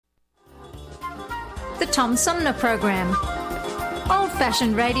The Tom Sumner Program.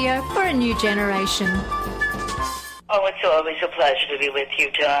 Old-fashioned radio for a new generation. Oh, it's always a pleasure to be with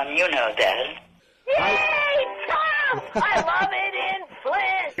you, Tom. You know that. Yay, Tom! I love it in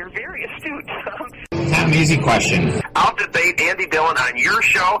Flint! You're very astute, Tom. Tom, easy question. I'll debate Andy Dillon on your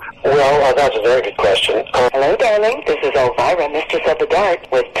show. Well, that's a very good question. Hello, darling. This is Elvira, Mistress of the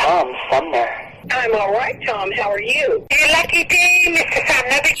Dark, with Tom Sumner. I'm all right, Tom. How are you? You lucky day, Mr.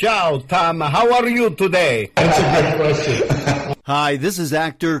 Sumner. Ciao, Tom. How are you today? That's a good question. Hi, this is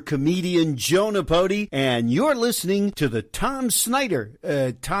actor, comedian Joe Napodi, and you're listening to the Tom Smothers.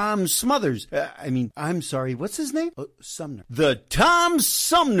 I'm sorry, what's his name? Sumner. The Tom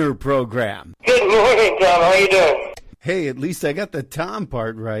Sumner Program. Good morning, Tom. How you doing? Hey, at least I got the Tom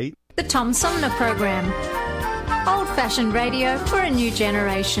part right. The Tom Sumner Program. Old-fashioned radio for a new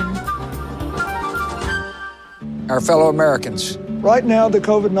generation. Our fellow Americans. Right now, the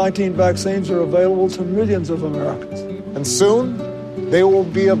COVID-19 vaccines are available to millions of Americans. And soon, they will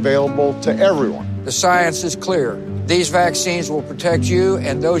be available to everyone. The science is clear. These vaccines will protect you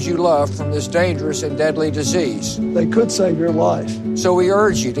and those you love from this dangerous and deadly disease. They could save your life. So we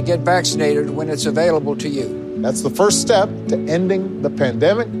urge you to get vaccinated when it's available to you. That's the first step to ending the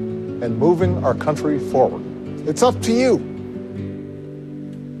pandemic and moving our country forward. It's up to you.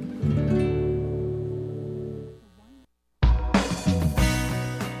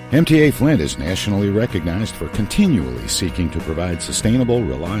 MTA Flint is nationally recognized for continually seeking to provide sustainable,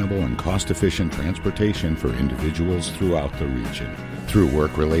 reliable, and cost-efficient transportation for individuals throughout the region. Through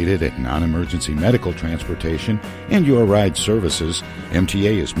work-related and non-emergency medical transportation and Your Ride services,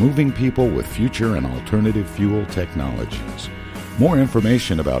 MTA is moving people with future and alternative fuel technologies. More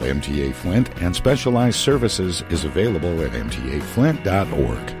information about MTA Flint and specialized services is available at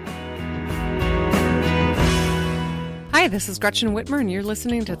mtaflint.org. Hi, this is Gretchen Whitmer, and you're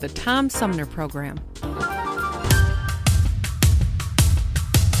listening to the Tom Sumner Program.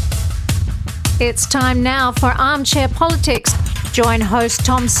 It's time now for Armchair Politics. Join host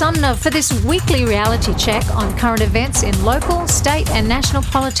Tom Sumner for this weekly reality check on current events in local, state, and national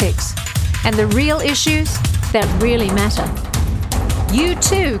politics, and the real issues that really matter. You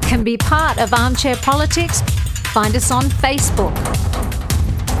too can be part of Armchair Politics. Find us on Facebook.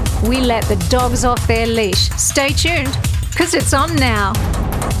 We let the dogs off their leash. Stay tuned, because it's on now.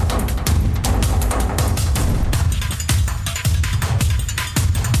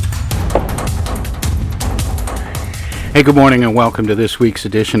 Hey, good morning and welcome to this week's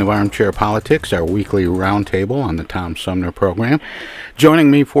edition of Armchair Politics, our weekly roundtable on the Tom Sumner Program.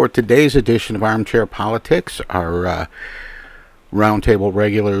 Joining me for today's edition of Armchair Politics are roundtable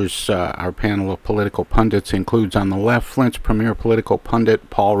regulars. Our panel of political pundits includes on the left Flint's premier political pundit,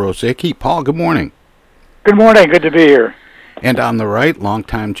 Paul Rosicki. Paul, good morning. Good morning. Good to be here. And on the right,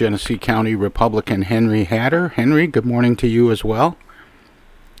 longtime Genesee County Republican Henry Hatter. Henry, good morning to you as well.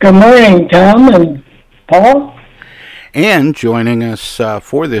 Good morning, Tom and Paul. And joining us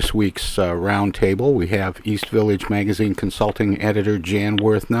for this week's roundtable, we have East Village Magazine consulting editor Jan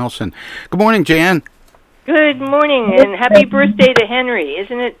Worth Nelson. Good morning, Jan. Good morning, and happy birthday to Henry.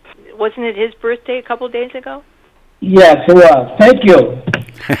 Wasn't it his birthday a couple days ago? Yes, it was. Thank you.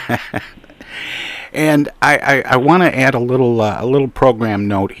 And I want to add a little program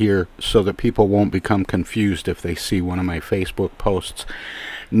note here so that people won't become confused if they see one of my Facebook posts.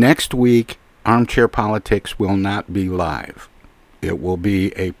 Next week, Armchair Politics will not be live. It will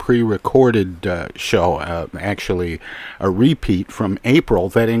be a pre-recorded show, actually a repeat from April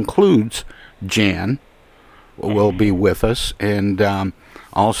that includes Jan will be with us, and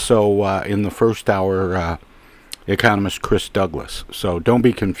also in the first hour, economist Chris Douglas. So don't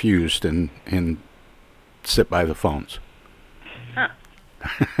be confused and sit by the phones. Huh.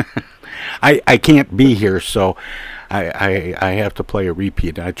 I can't be here, so I have to play a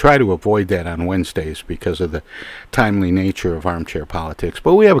repeat. I try to avoid that on Wednesdays because of the timely nature of Armchair Politics.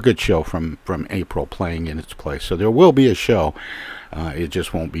 But we have a good show from April playing in its place. So there will be a show. It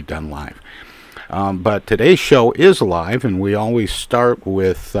just won't be done live. But today's show is live, and we always start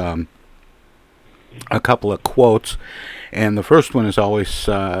with a couple of quotes. And the first one is always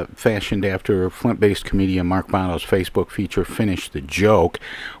fashioned after Flint-based comedian Mark Bono's Facebook feature, Finish the Joke.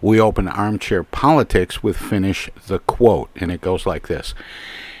 We open Armchair Politics with Finish the Quote, and it goes like this.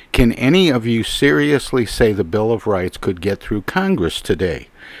 Can any of you seriously say the Bill of Rights could get through Congress today?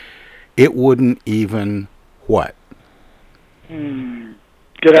 It wouldn't even what?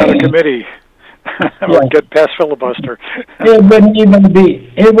 Get out of committee. Or get past filibuster. It wouldn't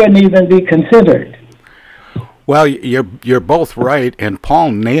even be considered. Well, you're both right, and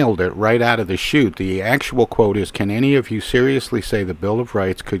Paul nailed it right out of the chute. The actual quote is, "Can any of you seriously say the Bill of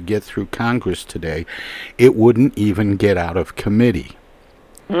Rights could get through Congress today? It wouldn't even get out of committee."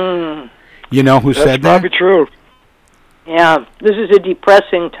 You know who said that? That's probably true. Yeah, this is a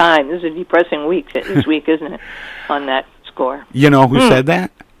depressing time. This is a depressing week this week, isn't it, on that score? You know who said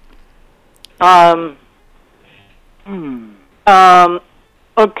that?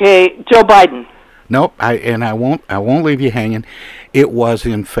 Okay, Joe Biden. Nope, I won't leave you hanging. It was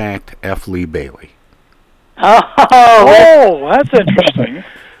in fact F. Lee Bailey. Oh, that's interesting.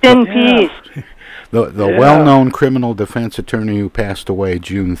 In peace. The well-known criminal defense attorney who passed away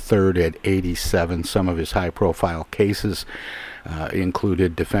June 3rd at 87. Some of his high-profile cases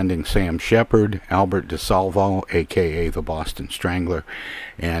included defending Sam Shepard, Albert DeSalvo, a.k.a. the Boston Strangler,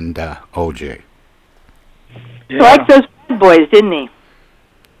 and O.J. He liked those bad boys, didn't he?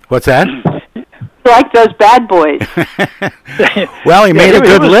 What's that? He liked those bad boys. Well, he made a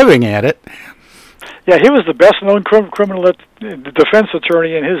good living at it. Yeah, he was the best-known criminal defense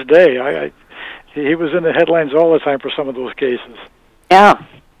attorney in his day. He was in the headlines all the time for some of those cases. Yeah.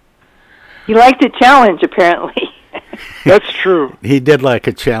 He liked a challenge, apparently. That's true. He did like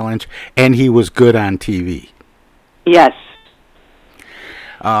a challenge, and he was good on TV. Yes.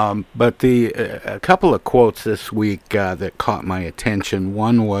 But a couple of quotes this week that caught my attention.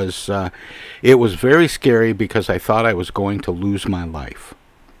 One was, "It was very scary because I thought I was going to lose my life."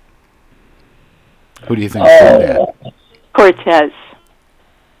 Who do you think said that? Cortez.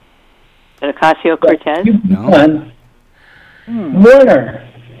 Ocasio-Cortez? No. Warner.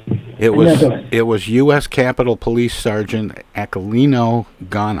 It was U.S. Capitol Police Sergeant Aquilino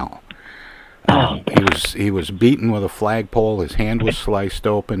Gonal. He was beaten with a flagpole. His hand was sliced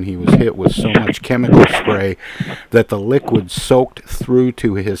open. He was hit with so much chemical spray that the liquid soaked through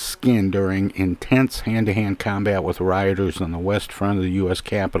to his skin during intense hand-to-hand combat with rioters on the west front of the U.S.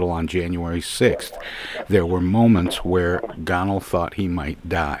 Capitol on January 6th. There were moments where Gonal thought he might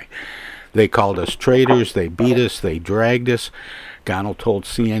die. "They called us traitors, they beat us, they dragged us." Gonal told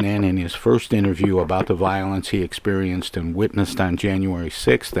CNN in his first interview about the violence he experienced and witnessed on January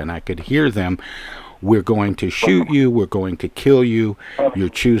 6th, and I could hear them, "We're going to shoot you, we're going to kill you, you're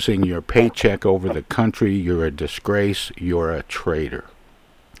choosing your paycheck over the country, you're a disgrace, you're a traitor."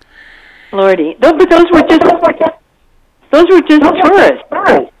 Lordy. No, but those were just tourists.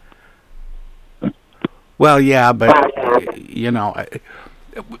 Well, yeah, but,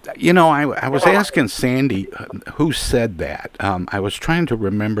 I was asking Sandy who said that. I was trying to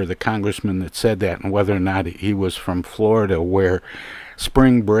remember the congressman that said that and whether or not he was from Florida, where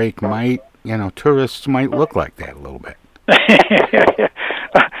spring break might, tourists might look like that a little bit.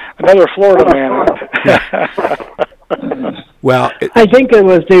 Another Florida man. Well, I think it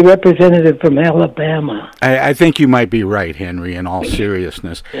was the representative from Alabama. I think you might be right, Henry, in all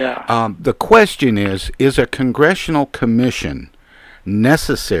seriousness. Yeah. The question is a congressional commission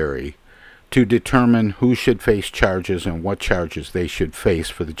necessary to determine who should face charges and what charges they should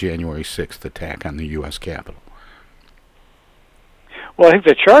face for the January 6th attack on the U.S. Capitol? Well, I think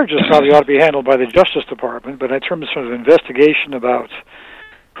the charges probably ought to be handled by the Justice Department, but in terms of investigation about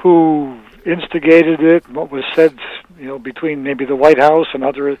who instigated it, what was said, between maybe the White House and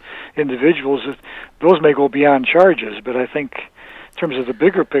other individuals, those may go beyond charges. But I think, in terms of the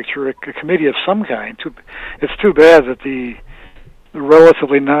bigger picture, a committee of some kind. It's too bad that the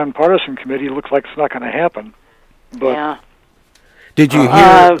relatively nonpartisan committee looks like it's not going to happen. But yeah. Did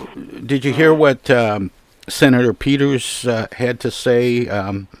you hear what Senator Peters had to say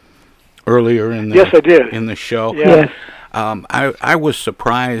earlier in the Yes, I did. in the show? Yeah. I was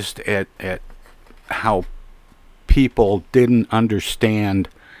surprised at how people didn't understand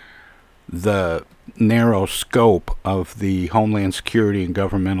the narrow scope of the Homeland Security and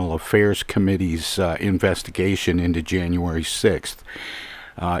Governmental Affairs Committee's investigation into January 6th.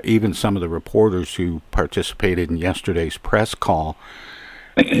 Even some of the reporters who participated in yesterday's press call,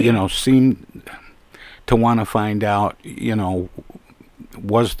 seemed to want to find out,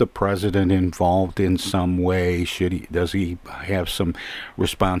 was the president involved in some way? Does he have some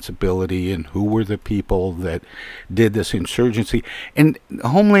responsibility? And who were the people that did this insurgency? And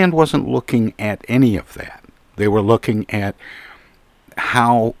Homeland wasn't looking at any of that. They were looking at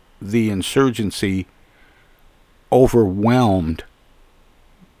how the insurgency overwhelmed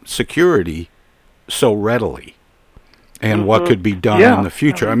security so readily and what could be done in the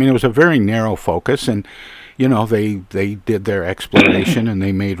future. I mean, it was a very narrow focus, and they did their exploration and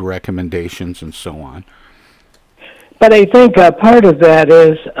they made recommendations and so on. But I think part of that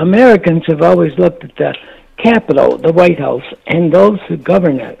is Americans have always looked at the Capitol, the White House, and those who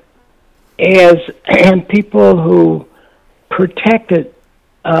govern it and people who protected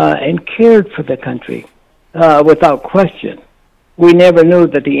and cared for the country without question. We never knew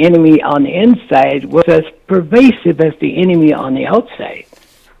that the enemy on the inside was as pervasive as the enemy on the outside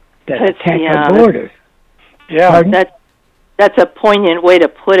that attacked our borders. Yeah, that's a poignant way to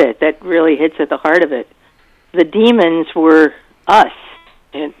put it. That really hits at the heart of it. The demons were us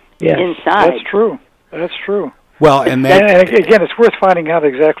inside. That's true. Well, and again, it's worth finding out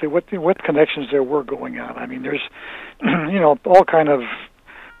exactly what connections there were going on. I mean, there's all kind of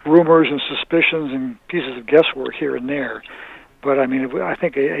rumors and suspicions and pieces of guesswork here and there. But I mean, I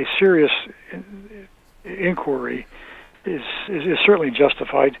think a serious inquiry is certainly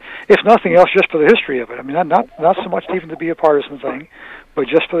justified, if nothing else, just for the history of it. I mean, not so much even to be a partisan thing, but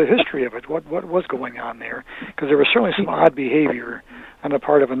just for the history of it. What was going on there? Because there was certainly some odd behavior on the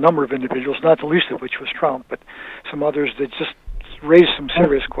part of a number of individuals, not the least of which was Trump, but some others that just raised some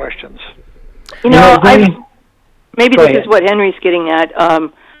serious questions. Maybe this is what Henry's getting at.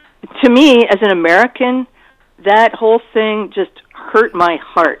 To me, as an American, that whole thing just hurt my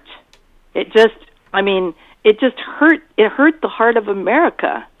heart. It just hurt. It hurt the heart of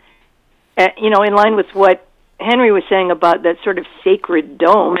America. In line with what Henry was saying about that sort of sacred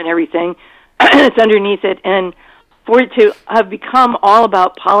dome and everything that's underneath it, and for it to have become all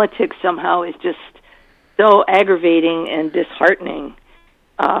about politics somehow is just so aggravating and disheartening.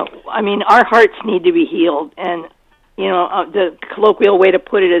 Our hearts need to be healed, and the colloquial way to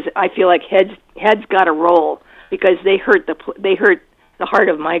put it is, I feel like heads got to roll, because they hurt the heart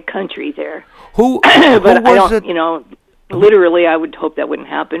of my country there. But I don't, literally, I would hope that wouldn't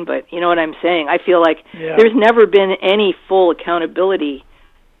happen, but you know what I'm saying? I feel like there's never been any full accountability,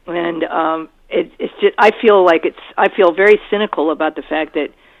 and it's just, I feel very cynical about the fact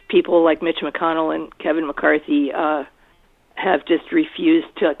that people like Mitch McConnell and Kevin McCarthy have just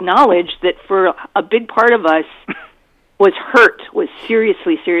refused to acknowledge that for a big part of us was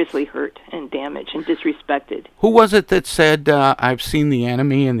seriously hurt and damaged and disrespected. Who was it that said, I've seen the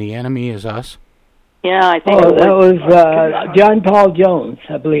enemy and the enemy is us? Yeah, I think that was John Paul Jones,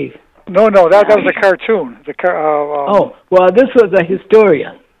 I believe. No, that was a cartoon. Well, this was a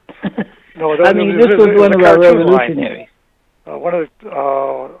historian. No, this was one of our revolutionaries.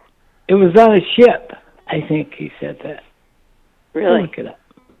 It was on a ship, I think he said that. Really? Look it up.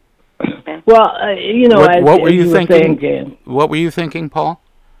 Okay. Well, what were you thinking? Saying, what were you thinking, Paul?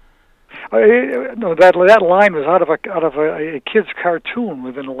 No, that line was out of a kid's cartoon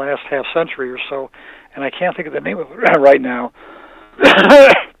within the last half century or so, and I can't think of the name of it right now.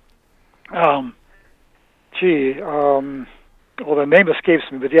 The name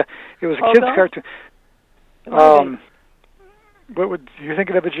escapes me, but yeah, it was a kid's cartoon. What would you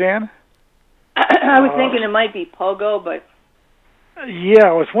thinking of it, Jan? I was thinking it might be Pogo, but.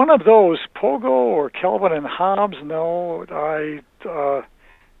 Yeah, it was one of those, Pogo or Calvin and Hobbes. No,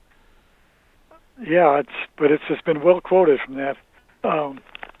 it's just been well quoted from that.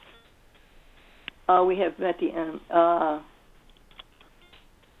 We have met the end.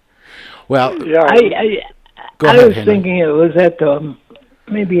 Well, yeah, I was thinking it was at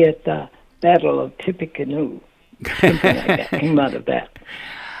maybe at the Battle of Tippecanoe. Something like that came out of that.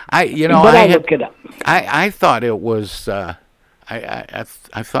 I'll look it up. I thought it was. I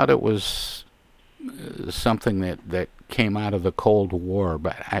thought it was something that came out of the Cold War,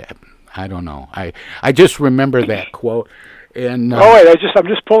 but I don't know. I just remember that quote. And I'm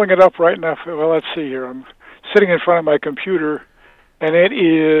just pulling it up right now. Well, let's see here. I'm sitting in front of my computer, and it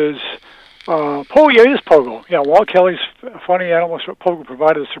is Pogo. Yeah, it is Pogo. Yeah, Walt Kelly's Funny Animals. Pogo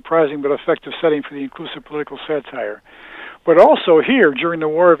provided a surprising but effective setting for the inclusive political satire. But also here, during the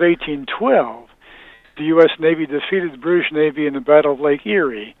War of 1812. The U.S. Navy defeated the British Navy in the Battle of Lake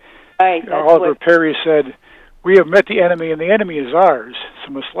Erie. Right. Oliver Perry said, "We have met the enemy, and the enemy is ours."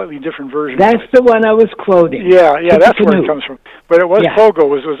 Some a slightly different version. That's the one I was quoting. Yeah, that's where it comes from. But it was Pogo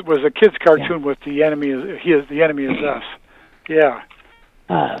was a kid's cartoon with the enemy. The enemy is us. Yeah.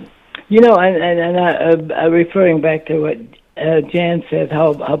 And referring back to what Jan said,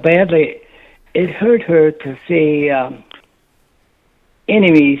 how badly it hurt her to see.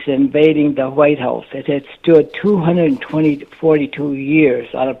 Enemies invading the White House. It had stood 42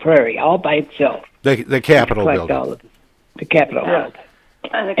 years on a prairie, all by itself. The Capitol building. The Capitol building.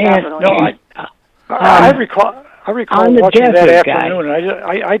 And the Capitol. I recall watching that afternoon. And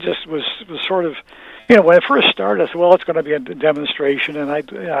I just was sort of, when it first started, I said, well, it's going to be a demonstration, and I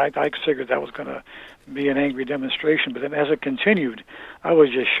figured that was going to be an angry demonstration. But then as it continued, I was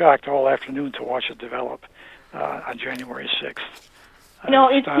just shocked all afternoon to watch it develop on January 6th.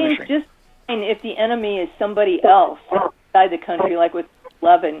 It seems just fine if the enemy is somebody else outside the country, like with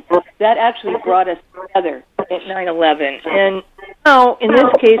 9/11. That actually brought us together at 9/11. And now, in this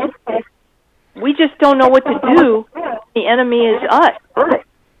case, we just don't know what to do. The enemy is us.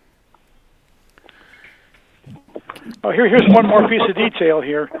 Here's one more piece of detail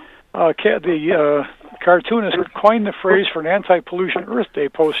here. The cartoonist coined the phrase for an anti-pollution Earth Day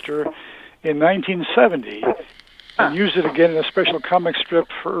poster in 1970 and used it again in a special comic strip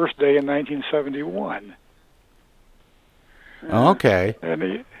for Earth Day in 1971. Okay.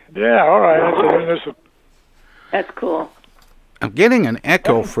 And all right. That's cool. I'm getting an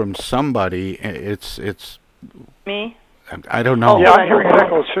echo from somebody. It's me. I don't know. Yeah, I'm hearing an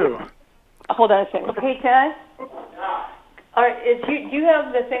echo too. Hold on a second. Hey, Ted. All right. Do you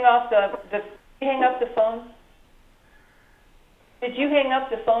have the thing off the? Did you hang up the phone? Did you hang up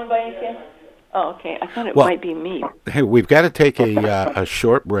the phone by any chance? Oh, okay. I thought it might be me. Hey, we've got to take a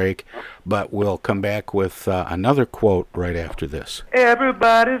short break, but we'll come back with another quote right after this.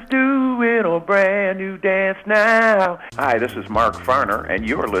 Everybody's doing a brand new dance now. Hi, this is Mark Farner, and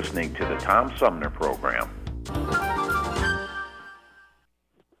you're listening to the Tom Sumner Program.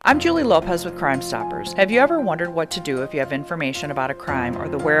 I'm Julie Lopez with Crime Stoppers. Have you ever wondered what to do if you have information about a crime or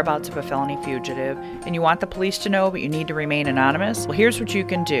the whereabouts of a felony fugitive and you want the police to know but you need to remain anonymous? Well, here's what you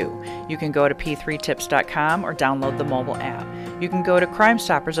can do. You can go to p3tips.com or download the mobile app. You can go to Crime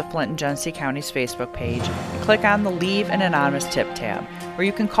Stoppers of Flint and Genesee County's Facebook page and click on the Leave an Anonymous Tip tab, or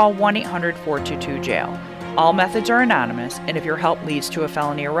you can call 1-800-422-JAIL. All methods are anonymous, and if your help leads to a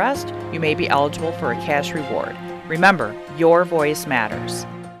felony arrest, you may be eligible for a cash reward. Remember, your voice matters.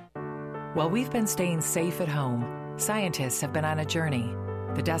 While we've been staying safe at home, scientists have been on a journey.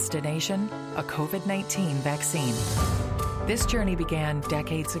 The destination, a COVID-19 vaccine. This journey began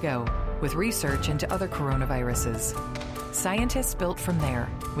decades ago with research into other coronaviruses. Scientists built from there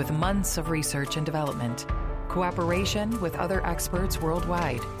with months of research and development, cooperation with other experts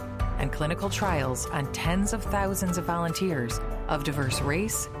worldwide, and clinical trials on tens of thousands of volunteers of diverse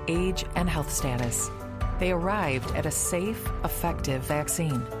race, age, and health status. They arrived at a safe, effective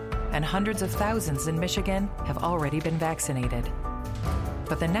vaccine, and hundreds of thousands in Michigan have already been vaccinated.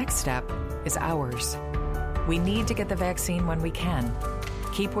 But the next step is ours. We need to get the vaccine when we can.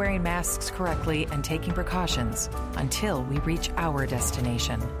 Keep wearing masks correctly and taking precautions until we reach our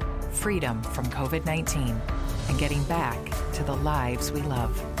destination, freedom from COVID-19, and getting back to the lives we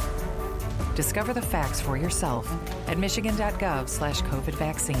love. Discover the facts for yourself at michigan.gov/COVID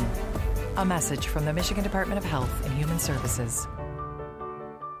vaccine. A message from the Michigan Department of Health and Human Services.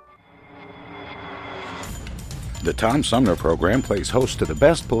 The Tom Sumner Program plays host to the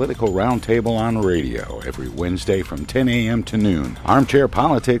best political roundtable on radio every Wednesday from 10 a.m. to noon. Armchair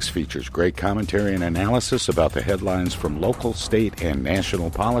Politics features great commentary and analysis about the headlines from local, state, and national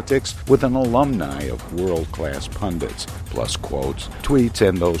politics with an alumni of world-class pundits, plus quotes, tweets,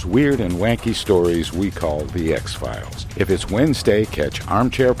 and those weird and wacky stories we call the X-Files. If it's Wednesday, catch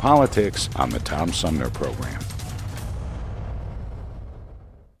Armchair Politics on the Tom Sumner Program.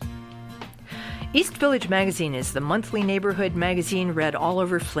 East Village Magazine is the monthly neighborhood magazine read all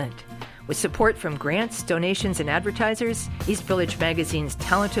over Flint. With support from grants, donations, and advertisers, East Village Magazine's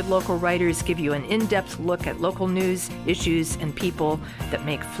talented local writers give you an in-depth look at local news, issues, and people that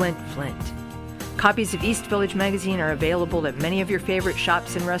make Flint, Flint. Copies of East Village Magazine are available at many of your favorite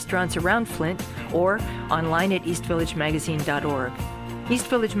shops and restaurants around Flint or online at eastvillagemagazine.org. East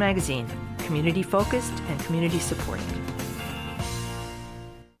Village Magazine, community-focused and community-supported.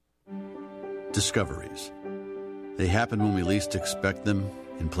 Discoveries. They happen when we least expect them,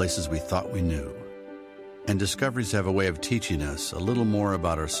 in places we thought we knew. And discoveries have a way of teaching us a little more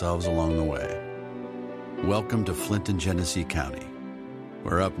about ourselves along the way. Welcome to Flint and Genesee County,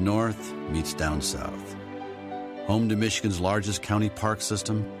 where up north meets down south. Home to Michigan's largest county park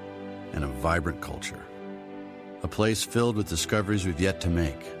system and a vibrant culture. A place filled with discoveries we've yet to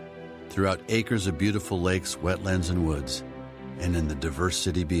make, throughout acres of beautiful lakes, wetlands, and woods, and in the diverse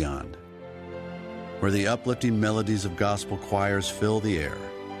city beyond. Where the uplifting melodies of gospel choirs fill the air,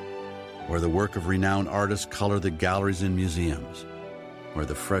 where the work of renowned artists color the galleries and museums, where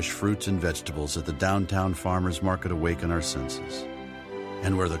the fresh fruits and vegetables at the downtown farmers market awaken our senses,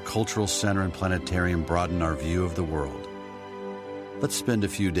 and where the cultural center and planetarium broaden our view of the world. Let's spend a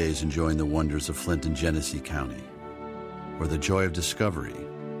few days enjoying the wonders of Flint and Genesee County, where the joy of discovery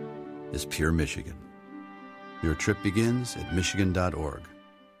is pure Michigan. Your trip begins at michigan.org.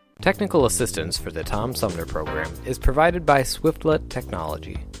 Technical assistance for the Tom Sumner Program is provided by Swiftlet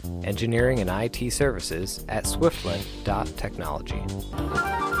Technology, engineering and IT services at swiftlet.technology.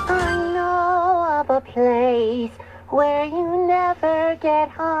 I know of a place where you never get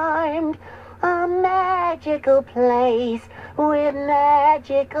harmed, a magical place with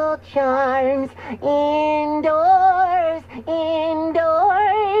magical charms. Indoors,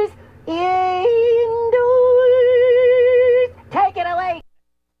 indoors, indoors. Take it away.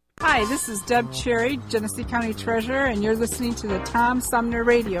 Hi, this is Deb Cherry, Genesee County Treasurer, and you're listening to the Tom Sumner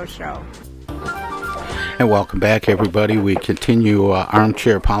Radio Show. And welcome back, everybody. We continue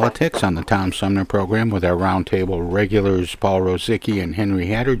Armchair Politics on the Tom Sumner program with our roundtable regulars, Paul Rosicki and Henry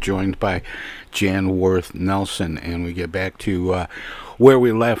Hatter, joined by Jan Worth Nelson. And we get back to where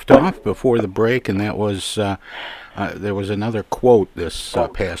we left off before the break, and that was there was another quote this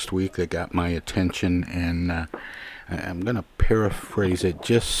past week that got my attention, and I'm going to paraphrase it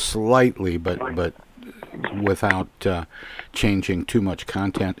just slightly, but without changing too much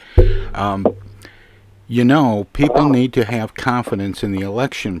content. You know, people need to have confidence in the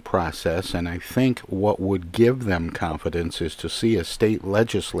election process, and I think what would give them confidence is to see a state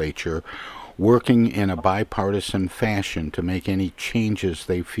legislature working in a bipartisan fashion to make any changes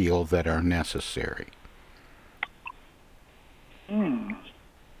they feel that are necessary.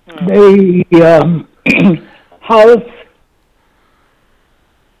 The House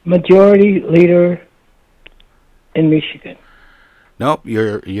Majority Leader in Michigan. Nope,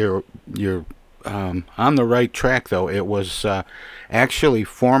 you're on the right track, though. It was actually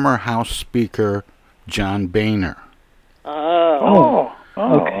former House Speaker John Boehner. On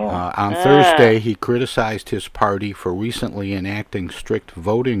Thursday, he criticized his party for recently enacting strict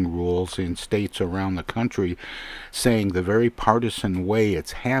voting rules in states around the country, saying the very partisan way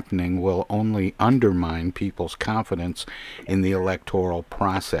it's happening will only undermine people's confidence in the electoral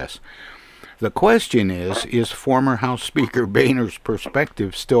process. The question is former House Speaker Boehner's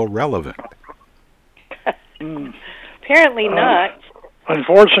perspective still relevant? Apparently not.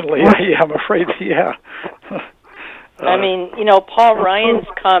 Unfortunately, yeah, I'm afraid, yeah. I mean, you know, Paul Ryan's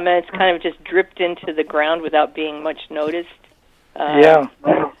comments kind of just dripped into the ground without being much noticed. Yeah.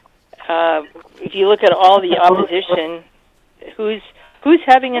 If you look at all the opposition, who's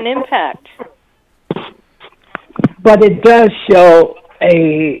having an impact? But it does show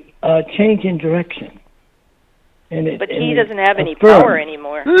a change in direction. But he doesn't have any power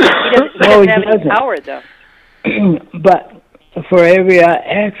anymore. He doesn't have any power, though. But for every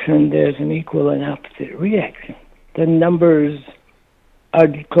action, there's an equal and opposite reaction. The numbers are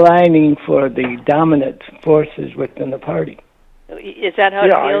declining for the dominant forces within the party. Is that how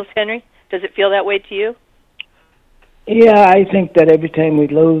it feels, Henry? Does it feel that way to you? Yeah, I think that every time we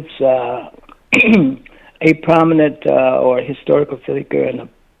lose a prominent or historical figure in the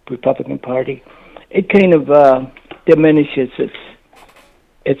Republican Party, it kind of diminishes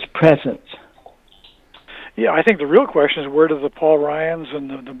its presence. Yeah, I think the real question is where do the Paul Ryans and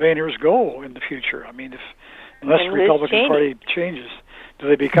the Boehners go in the future? I mean, unless the Republican Party changes, do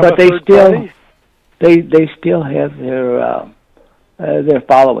they become a third party? They still have their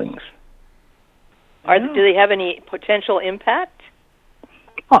followings. Do they have any potential impact?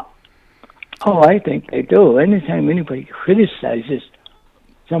 Oh, I think they do. Anytime anybody criticizes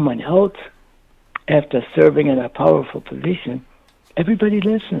someone else after serving in a powerful position, everybody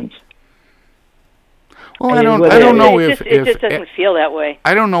listens. Well, I don't know if it just doesn't feel that way.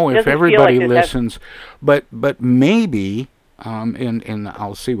 I don't know if everybody listens, but maybe, and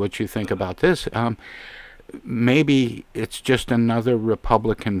I'll see what you think about this. Maybe it's just another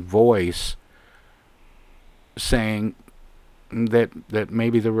Republican voice saying that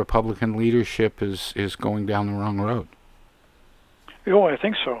maybe the Republican leadership is going down the wrong road. Oh, I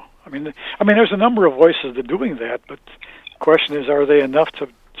think so. I mean, there's a number of voices that are doing that, but the question is, are they enough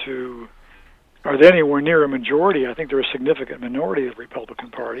to are they anywhere near a majority? I think they're a significant minority of the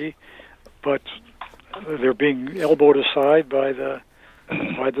Republican Party, but they're being elbowed aside by the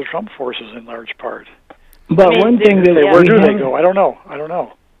Trump forces in large part. But one thing that where do they go? I don't know.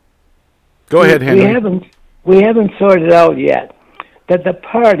 Go ahead, Henry. We haven't sorted out yet that the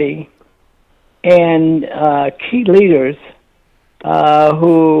party and key leaders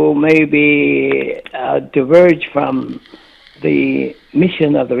who maybe diverge from the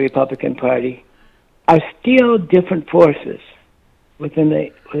mission of the Republican Party are still different forces within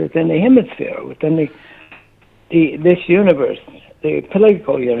the hemisphere, within this universe, the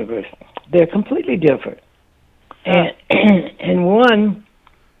political universe. They're completely different, and one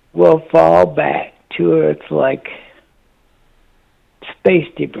will fall back to Earth like space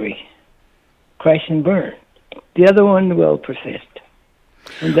debris, crash and burn. The other one will persist,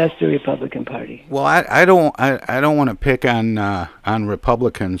 and that's the Republican Party. Well, I don't want to pick on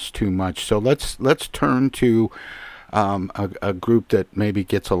Republicans too much. So let's turn to a group that maybe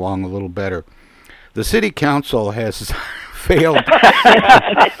gets along a little better. The City Council has failed.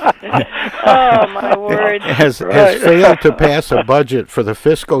 Oh, my word. Has failed to pass a budget for the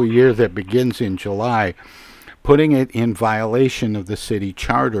fiscal year that begins in July, putting it in violation of the city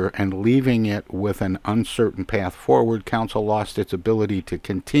charter and leaving it with an uncertain path forward. Council lost its ability to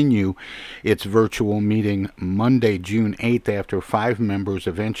continue its virtual meeting Monday, June 8th, after 5 members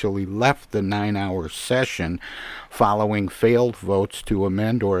eventually left the 9-hour session following failed votes to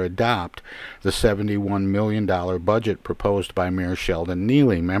amend or adopt the $71 million budget proposed by Mayor Sheldon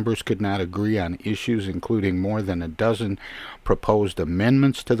Neely. Members could not agree on issues including more than a dozen proposed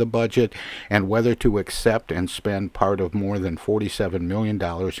amendments to the budget and whether to accept and spend part of more than $47 million in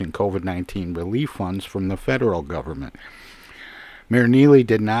COVID-19 relief funds from the federal government. Mayor Neely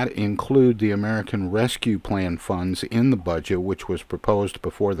did not include the American Rescue Plan funds in the budget, which was proposed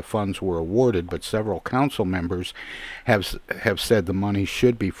before the funds were awarded, but several council members have said the money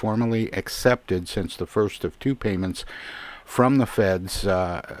should be formally accepted since the first of 2 payments from the feds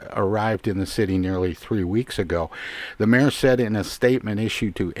arrived in the city nearly 3 weeks ago. The mayor said in a statement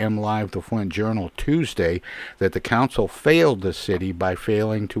issued to MLive, the Flint Journal, Tuesday, that the council failed the city by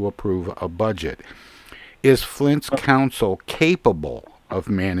failing to approve a budget. Is Flint's council capable of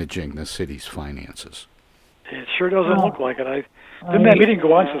managing the city's finances? It sure doesn't look like it. Didn't that meeting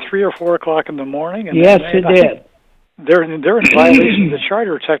go on to 3 or 4 o'clock in the morning? And yes, it did. They're in violation of the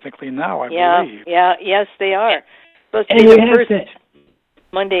charter technically now, I believe. Yes, they are. Supposed to be the first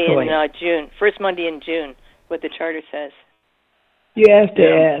Monday in June. First Monday in June, what the charter says. You have to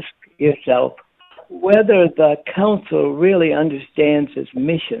ask yourself whether the council really understands its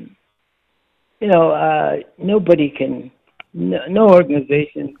mission. You know, nobody can, no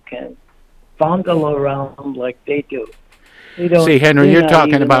organization can fondle around like they do. See, Henry, you're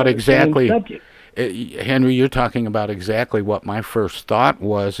talking about exactly. Henry, you're talking about exactly what my first thought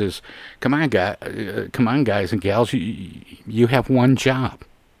was. Is come on, guys and gals, you have one job.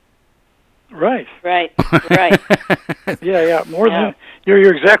 Right. Yeah. More than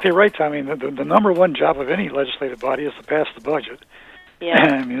you're exactly right, Tommy. The number one job of any legislative body is to pass the budget. Yeah.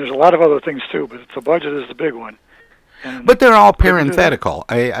 I mean, there's a lot of other things too, but the budget is the big one. But they're all parenthetical.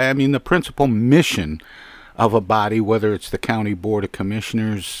 I mean, the principal mission of a body, whether it's the county board of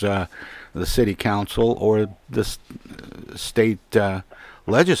commissioners, the city council, or the state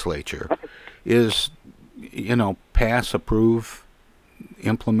legislature, is, pass, approve,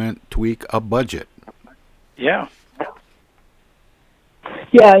 implement, tweak a budget. Yeah.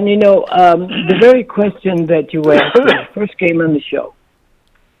 Yeah, and the very question that you asked when I first came on the show,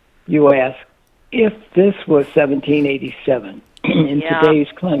 you asked, if this was 1787 in today's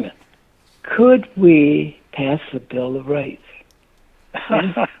climate, could we pass the Bill of Rights?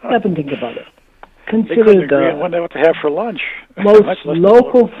 Stop and think about it. Consider the what they have for lunch. most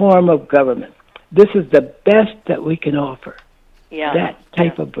local form of government. This is the best that we can offer. Yeah. That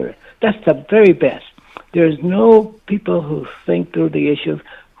type of birth. That's the very best. There's no people who think through the issues,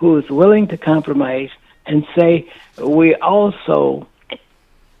 who is willing to compromise and say, we also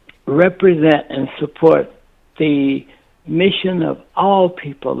represent and support the mission of all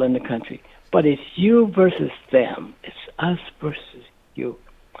people in the country. But it's you versus them. It's us versus you.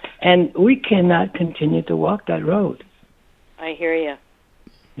 And we cannot continue to walk that road. I hear you.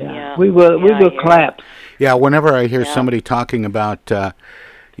 Yeah. We will collapse. Yeah, whenever I hear somebody talking about, the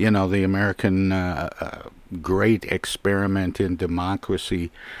American great experiment in democracy,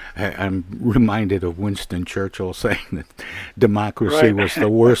 I'm reminded of Winston Churchill saying that democracy was the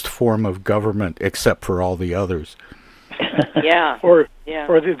worst form of government except for all the others. Yeah. Or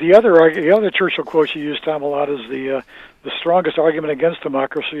the other Churchill quote you use, Tom, a lot is the strongest argument against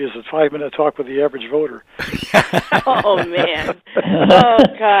democracy is a 5-minute talk with the average voter. Oh, man. Oh,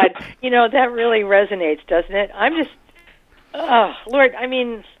 God. That really resonates, doesn't it? I'm just, Lord, I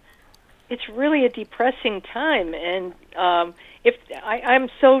mean, it's really a depressing time. And I'm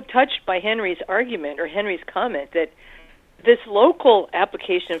so touched by Henry's argument or Henry's comment that this local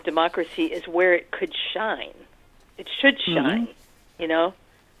application of democracy is where it could shine. It should shine,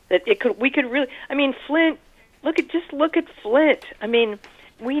 that we could really, I mean, Flint, look at Flint. I mean,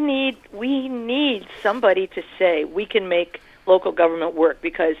 we need somebody to say we can make local government work,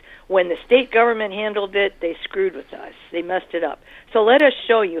 because when the state government handled it, they screwed with us. They messed it up. So let us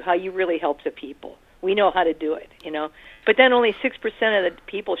show you how you really help the people. We know how to do it, But then only 6% of the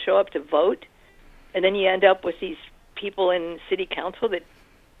people show up to vote, and then you end up with these people in city council that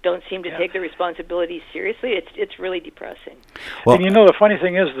don't seem to take the responsibilities seriously. It's really depressing. Well, and the funny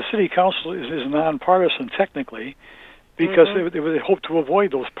thing is, the city council is nonpartisan technically, because they hope to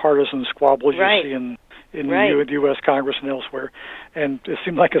avoid those partisan squabbles you see in in the U.S. Congress and elsewhere, and it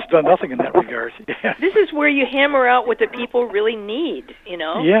seems like it's done nothing in that regard. Yeah. This is where you hammer out what the people really need,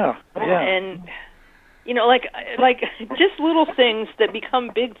 Yeah. And like just little things that become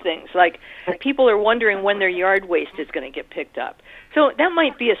big things. Like people are wondering when their yard waste is going to get picked up. So that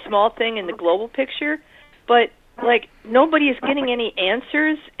might be a small thing in the global picture, but like nobody is getting any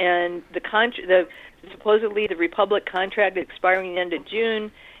answers, and supposedly the Republic contract expiring the end of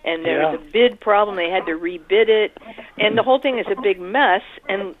June, and there was a bid problem. They had to rebid it, and the whole thing is a big mess.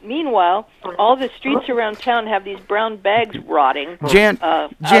 And meanwhile, all the streets around town have these brown bags rotting. Jan,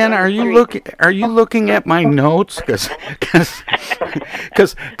 are you looking at my notes? Because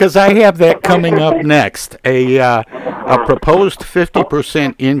I have that coming up next. A proposed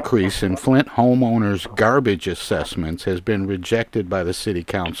 50% increase in Flint homeowners' garbage assessments has been rejected by the City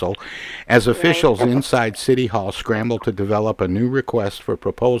Council as officials inside City Hall scramble to develop a new request for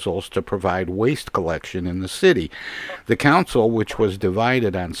proposals to provide waste collection in the city. The council, which was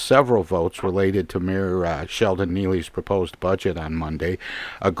divided on several votes related to Mayor Sheldon Neely's proposed budget on Monday,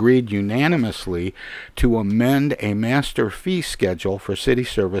 agreed unanimously to amend a master fee schedule for city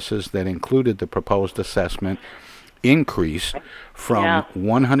services that included the proposed assessment increase from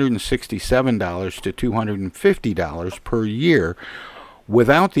 $167 to $250 per year.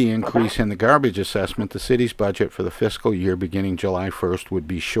 Without the increase in the garbage assessment, the city's budget for the fiscal year beginning July 1st would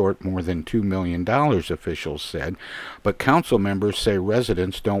be short more than $2 million, officials said. But council members say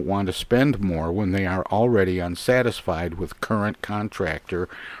residents don't want to spend more when they are already unsatisfied with current contractor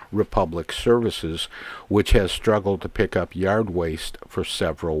Republic Services, which has struggled to pick up yard waste for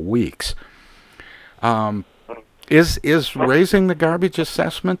several weeks. Is raising the garbage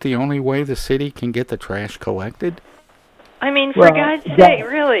assessment the only way the city can get the trash collected? I mean, for God's sake,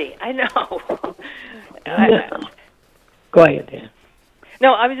 really, I know. Go ahead, Dan.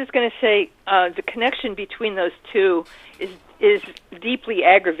 No, I was just going to say the connection between those two is deeply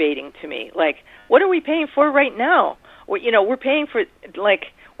aggravating to me. Like, what are we paying for right now? We're paying for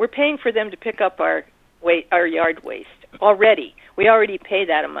them to pick up our yard waste already. We already pay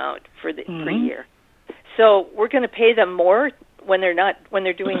that amount for per year. So we're going to pay them more when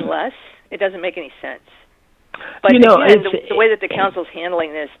they're doing less. It doesn't make any sense. But again, the way that the council's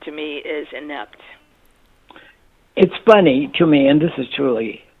handling this, to me, is inept. It's funny to me, and this is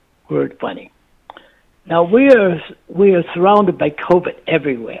truly word funny. Now we are surrounded by COVID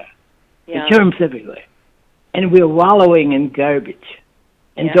everywhere, the germs everywhere, and we're wallowing in garbage,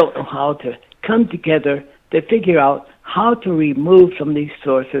 and don't know how to come together to figure out how to remove some of these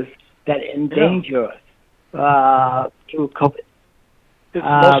sources that endanger us through COVID. It's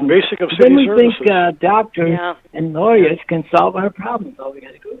the most basic of city then we services. think doctors and lawyers can solve our problems. All we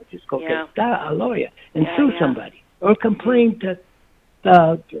got to do is just go get a lawyer and sue somebody, or complain to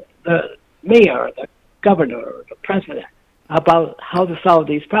the mayor, or the governor, or the president about how to solve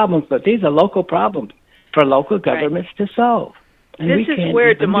these problems. But these are local problems for local governments to solve. And this is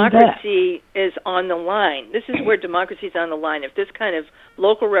where democracy is on the line. This is where democracy is on the line. If this kind of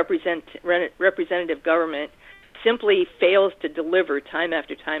local representative government simply fails to deliver time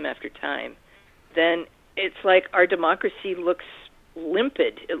after time after time, then it's like our democracy looks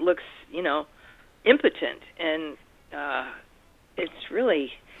limpid. It looks, impotent, and it's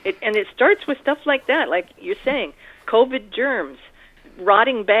really and it starts with stuff like that, like you're saying, COVID germs,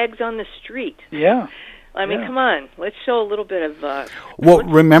 rotting bags on the street. Yeah. I mean, come on. Let's show a little bit of.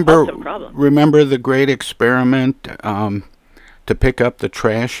 Remember the great experiment to pick up the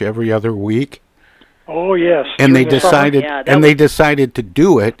trash every other week? Oh yes. And they decided, they decided to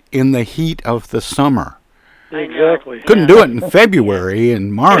do it in the heat of the summer. Exactly. Couldn't do it in February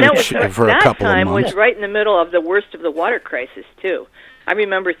and March for a couple of months. That time was right in the middle of the worst of the water crisis too. I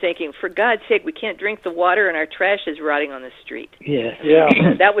remember thinking, for God's sake, we can't drink the water and our trash is rotting on the street. Yeah.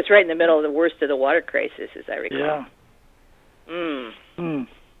 That was right in the middle of the worst of the water crisis, as I recall. Yeah.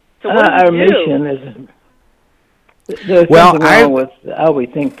 So what do our we do? mission is there's something wrong with how we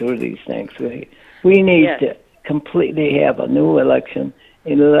think through these things. We need to completely have a new election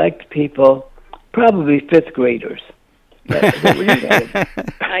and elect people, probably fifth graders.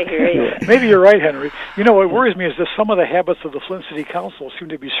 I hear you. Maybe you're right, Henry. What worries me is that some of the habits of the Flint City Council seem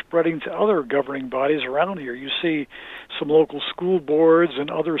to be spreading to other governing bodies around here. You see some local school boards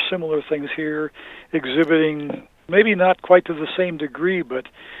and other similar things here exhibiting, maybe not quite to the same degree, but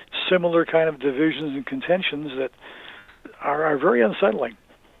similar kind of divisions and contentions that are very unsettling.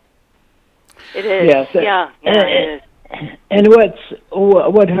 It is. Yes. It is. And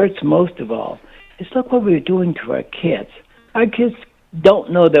what hurts most of all is look what we're doing to our kids. Our kids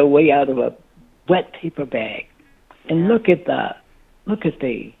don't know their way out of a wet paper bag, and look at the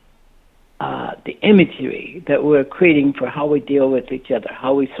the imagery that we're creating for how we deal with each other,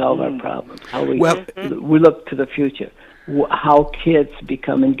 how we solve our problems, how we look to the future, how kids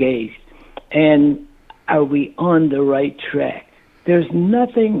become engaged, and are we on the right track? There's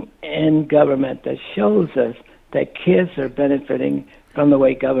nothing in government that shows us that kids are benefiting from the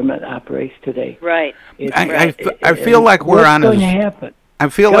way government operates today. Right. I feel like we're on what's going to happen? I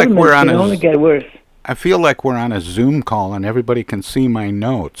feel like we're on only get worse. I feel like we're on a Zoom call and everybody can see my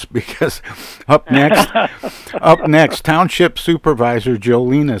notes because up next, Township Supervisor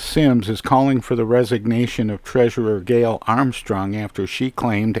Jolena Sims is calling for the resignation of Treasurer Gail Armstrong after she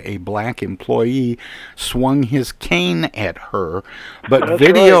claimed a black employee swung his cane at her, but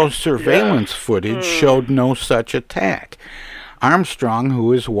video surveillance footage showed no such attack. Armstrong,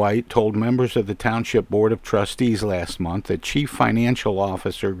 who is white, told members of the Township Board of Trustees last month that Chief Financial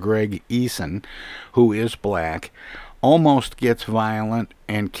Officer Greg Eason, who is black, almost gets violent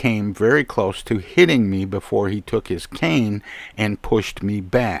and came very close to hitting me before he took his cane and pushed me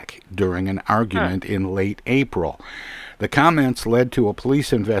back during an argument in late April. The comments led to a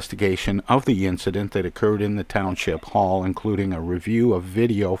police investigation of the incident that occurred in the Township Hall, including a review of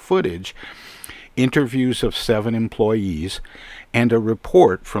video footage, interviews of 7 employees, and a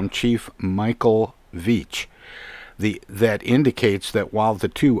report from Chief Michael Veach that indicates that while the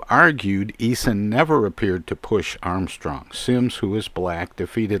two argued, Eason never appeared to push Armstrong. Sims, who is black,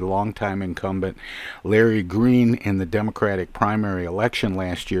 defeated longtime incumbent Larry Green in the Democratic primary election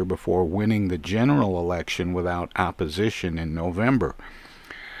last year before winning the general election without opposition in November.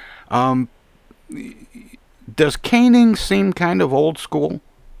 Does caning seem kind of old school?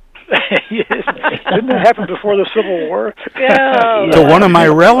 Didn't it happen before the Civil War? To one of my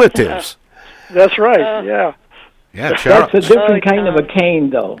relatives. That's right, yeah. Yeah, that's a different kind of a cane,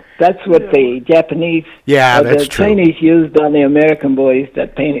 though. That's what the Japanese, that's the true. Chinese used on the American boys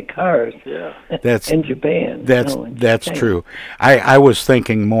that painted cars. That's in Japan. That's true. I was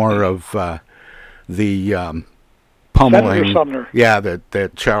thinking more of the pummeling. Senator Sumner. Yeah,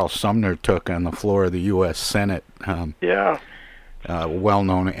 that Charles Sumner took on the floor of the U.S. Senate.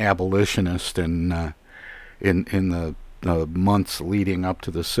 Well-known abolitionist, and in the months leading up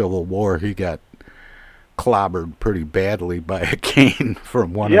to the Civil War, he got clobbered pretty badly by a cane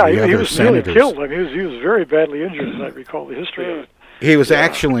from one of the other senators. He was killed. I mean, he was very badly injured, as I recall the history of it. He was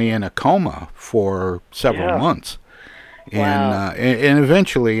actually in a coma for several months, and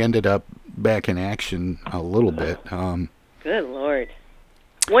eventually ended up back in action a little bit. Good Lord.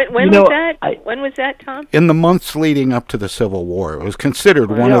 When was that? When was that, Tom? In the months leading up to the Civil War. It was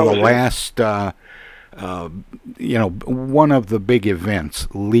considered one of the last, one of the big events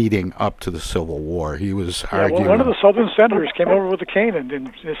leading up to the Civil War. He was arguing. One of the Southern senators came over with a cane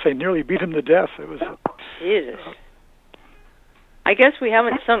and they nearly beat him to death. It was. Jesus. I guess we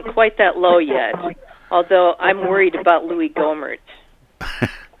haven't sunk quite that low yet, although I'm worried about Louis Gohmert.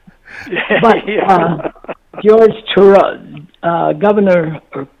 But George Thoreau, Governor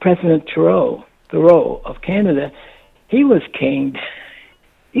or President Thoreau of Canada, he was caned.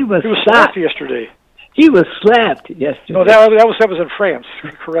 He was slapped yesterday. He was slapped yesterday. No, that was in France.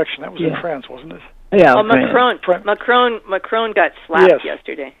 Correction, that was in France, wasn't it? Yeah. Oh, Macron got slapped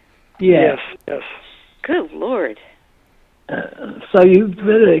yesterday. Yes. Good Lord. So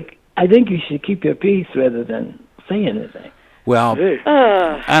I think you should keep your peace rather than say anything. Well,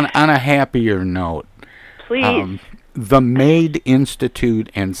 on a happier note, please. The Maid Institute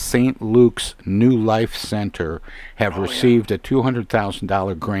and St. Luke's New Life Center have received a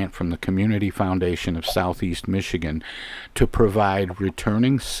 $200,000 grant from the Community Foundation of Southeast Michigan to provide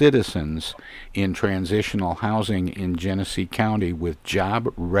returning citizens in transitional housing in Genesee County with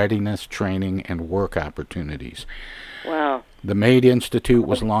job readiness training and work opportunities. Wow. The Maid Institute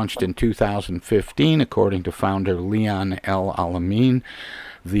was launched in 2015, according to founder Leon L. Alamin.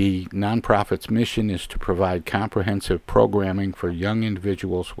 The nonprofit's mission is to provide comprehensive programming for young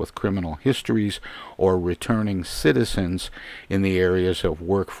individuals with criminal histories or returning citizens in the areas of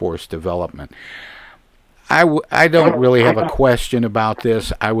workforce development. I don't really have a question about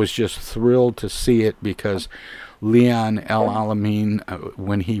this. I was just thrilled to see it because Leon L. Alamin,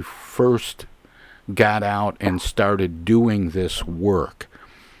 when he first got out and started doing this work,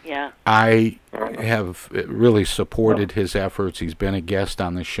 I have really supported his efforts. He's been a guest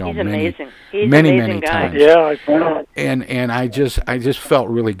on the show many times. Yeah, and I just felt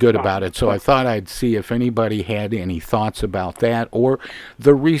really good about it. So I thought I'd see if anybody had any thoughts about that or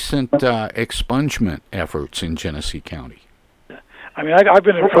the recent expungement efforts in Genesee County. I mean, I've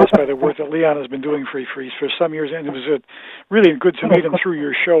been impressed by the work that Leon has been doing for some years, and it was really good to meet him through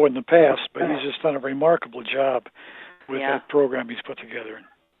your show in the past. But he's just done a remarkable job with that program he's put together.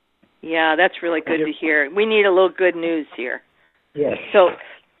 Yeah, that's really good to hear. We need a little good news here. Yes. So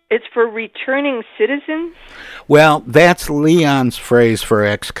it's for returning citizens? Well, that's Leon's phrase for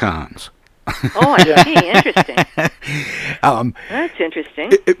ex-cons. Oh, I see. Interesting. That's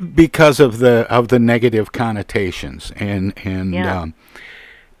interesting. Because of the negative connotations, and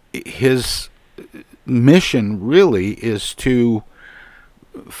his mission really is to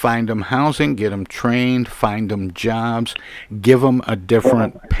find them housing, get them trained, find them jobs, give them a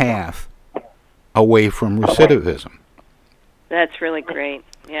different path away from recidivism. That's really great.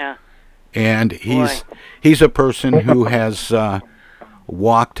 Yeah. And he's a person who has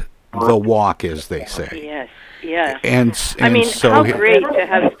walked the walk, as they say. Yes. Yeah. And I mean, so how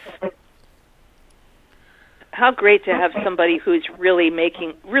great to have somebody who's really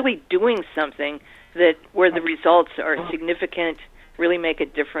doing something where the results are significant, really make a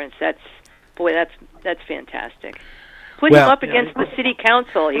difference. That's fantastic. Put him up against the city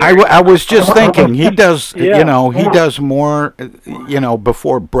council here. I was just thinking, he does, he does more,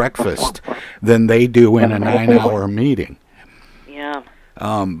 before breakfast than they do in a 9-hour meeting. Yeah.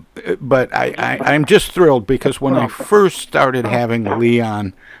 But I'm just thrilled because when I first started having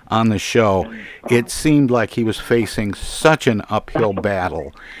Leon on the show, it seemed like he was facing such an uphill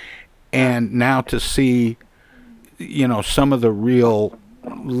battle. And now to see, some of the real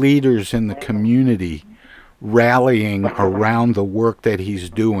leaders in the community rallying around the work that he's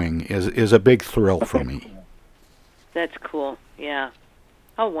doing is a big thrill for me. That's cool. Yeah.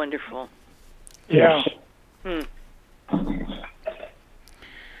 How wonderful. Yeah.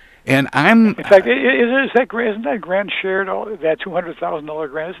 And in fact, isn't that grant shared? That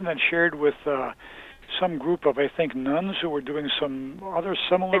 $200,000 grant, isn't that shared with some group of, I think, nuns who were doing some other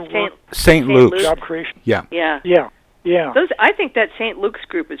similar work? St. Luke's job creation. Yeah. I think that St. Luke's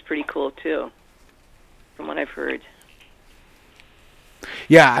group is pretty cool too, from what I've heard.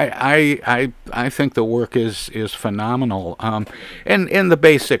 Yeah, I think the work is phenomenal. And the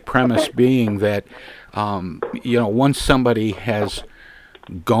basic premise being that once somebody has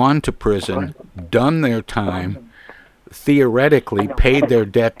gone to prison, done their time, theoretically paid their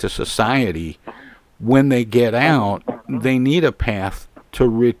debt to society, when they get out, they need a path to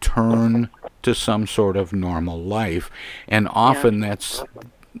return to some sort of normal life. And often that's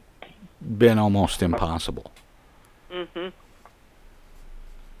been almost impossible. Mm-hmm.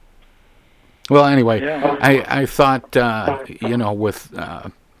 Well, anyway, I thought, with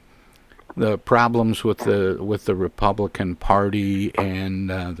the problems with the Republican Party and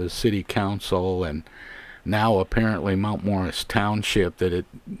the City Council, and now apparently Mount Morris Township, that it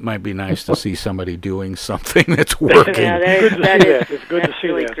might be nice to see somebody doing something that's working. Yeah, it's good to see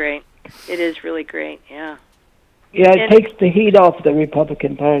really that. Great. It is really great. Yeah. Yeah, it takes the heat off the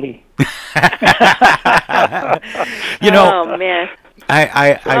Republican Party. Oh man.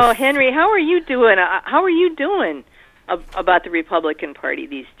 I Henry, how are you doing? How are you doing about the Republican Party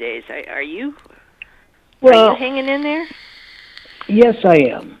these days? Are you hanging in there? Yes, I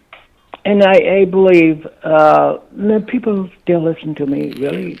am. And I believe people still listen to me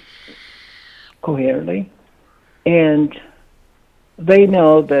really coherently. And they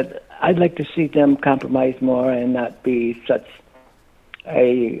know that I'd like to see them compromise more and not be such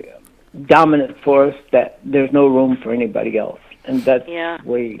a dominant force that there's no room for anybody else. And that's the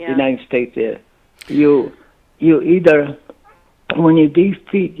way the United States is. You either, when you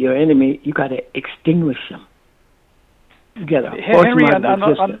defeat your enemy, you got to extinguish them. You got to force Henry, them out of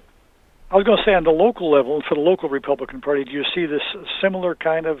existence. I was going to say, on the local level, for the local Republican Party, do you see this similar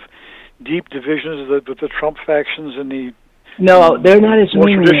kind of deep divisions with the Trump factions and the... No, they're not as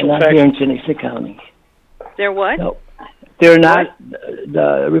mean as they're here in Genesee County. They're what? No, they're not.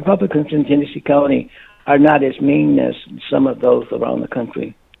 The Republicans in Genesee County are not as mean as some of those around the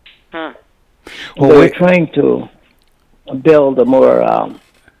country. Huh. Well, we're trying to build a more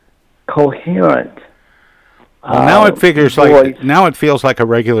coherent. Now it feels like a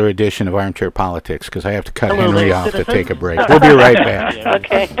regular edition of Armchair Politics because I have to cut Henry off to take a break. We'll be right back.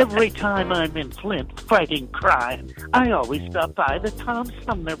 Okay. Every time I'm in Flint fighting crime, I always stop by the Tom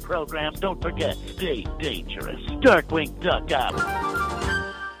Sumner program. Don't forget, stay dangerous. Darkwing Duck out.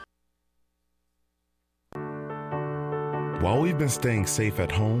 While we've been staying safe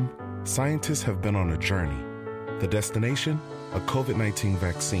at home, scientists have been on a journey. The destination? A COVID-19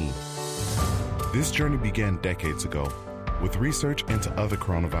 vaccine. This journey began decades ago with research into other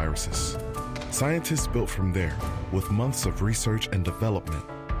coronaviruses. Scientists built from there with months of research and development,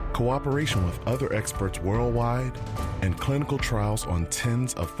 cooperation with other experts worldwide, and clinical trials on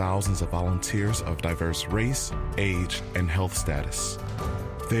tens of thousands of volunteers of diverse race, age, and health status.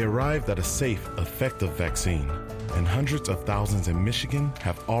 They arrived at a safe, effective vaccine and hundreds of thousands in Michigan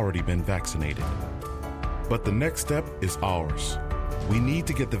have already been vaccinated. But the next step is ours. We need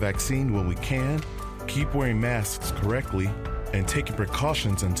to get the vaccine when we can, keep wearing masks correctly, and taking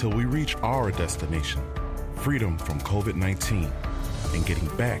precautions until we reach our destination, freedom from COVID-19, and getting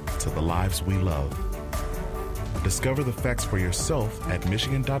back to the lives we love. Discover the facts for yourself at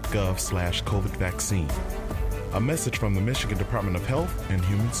michigan.gov/COVID vaccine. A message from the Michigan Department of Health and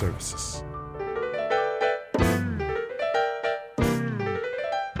Human Services.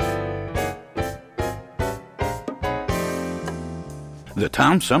 The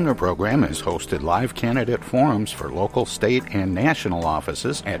Tom Sumner Program has hosted live candidate forums for local, state, and national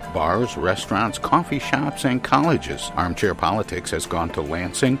offices at bars, restaurants, coffee shops, and colleges. Armchair Politics has gone to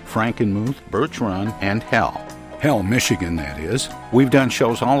Lansing, Frankenmuth, Birch Run, and Hell, Michigan, that is. We've done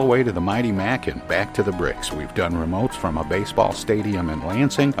shows all the way to the Mighty Mac and back to the Bricks. We've done remotes from a baseball stadium in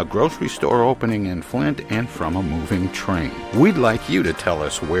Lansing, a grocery store opening in Flint, and from a moving train. We'd like you to tell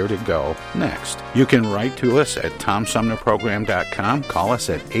us where to go next. You can write to us at TomSumnerProgram.com, call us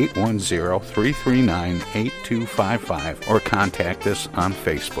at 810-339-8255, or contact us on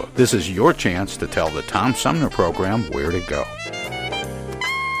Facebook. This is your chance to tell the Tom Sumner Program where to go.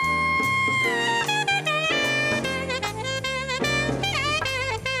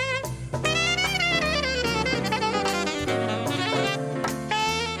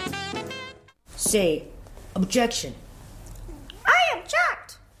 Say, objection. I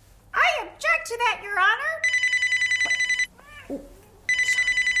object. I object to that, Your Honor.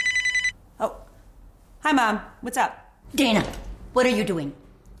 Oh, hi, Mom. What's up? Dana, what are you doing?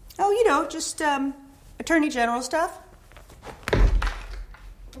 Oh, just Attorney General stuff.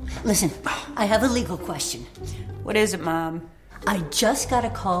 Listen, I have a legal question. What is it, Mom? I just got a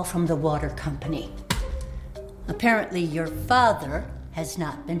call from the water company. Apparently, your father has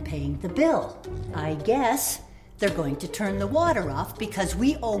not been paying the bill. I guess they're going to turn the water off because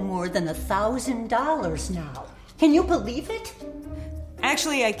we owe more than $1,000 now. Can you believe it?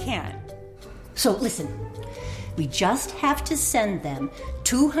 Actually, I can't. So listen, we just have to send them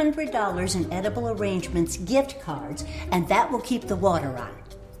 $200 in Edible Arrangements gift cards, and that will keep the water on.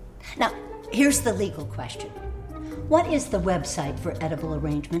 Now, here's the legal question. What is the website for Edible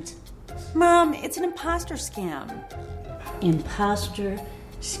Arrangements? Mom, it's an imposter scam. Imposter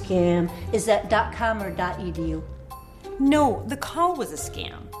scam. Is that .com or .edu? No, the call was a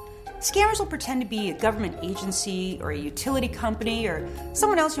scam. Scammers will pretend to be a government agency or a utility company or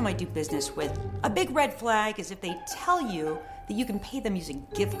someone else you might do business with. A big red flag is if they tell you that you can pay them using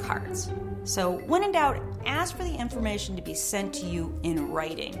gift cards. So when in doubt, ask for the information to be sent to you in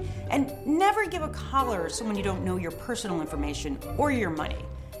writing. And never give a caller or someone you don't know your personal information or your money.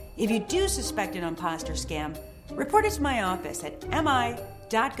 If you do suspect an imposter scam, report it to my office at mi.gov/AG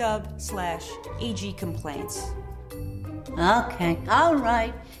complaints. Okay, all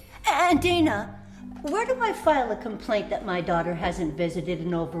right. And Dana, where do I file a complaint that my daughter hasn't visited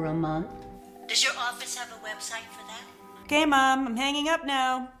in over a month? Does your office have a website for that? Okay, Mom, I'm hanging up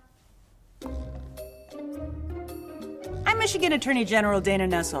now. I'm Michigan Attorney General Dana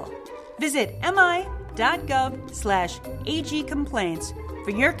Nessel. Visit mi.gov/AG complaints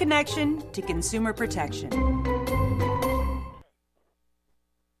for your connection to consumer protection.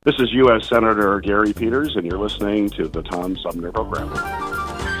 This is U.S. Senator Gary Peters, and you're listening to the Tom Sumner Program.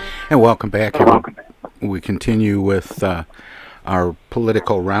 And welcome back. We continue with our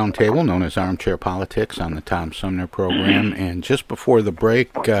political roundtable known as Armchair Politics on the Tom Sumner Program. And just before the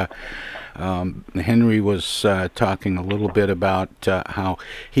break, Henry was talking a little bit about how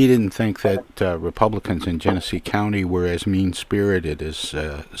he didn't think that Republicans in Genesee County were as mean-spirited as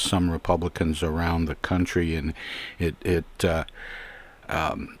some Republicans around the country, and it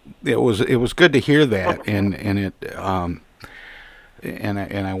was good to hear that, and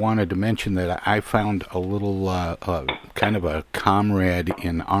I wanted to mention that I found a little kind of a comrade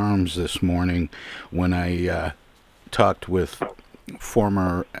in arms this morning when I talked with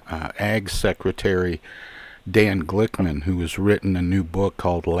former Ag Secretary Dan Glickman, who has written a new book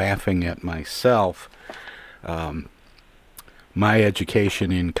called Laughing at Myself, My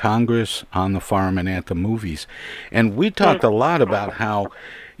Education in Congress, on the Farm, and at the Movies. And we talked a lot about how,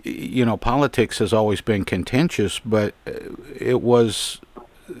 politics has always been contentious, but it was,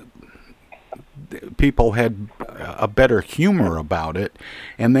 people had a better humor about it,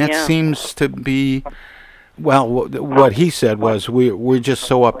 and that seems to be, well, what he said was, we're just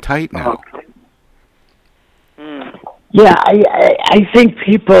so uptight now. Yeah, I think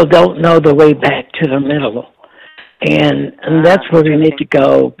people don't know the way back to the middle. And that's where we need to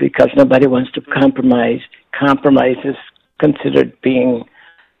go, because nobody wants to compromise. Compromise is considered being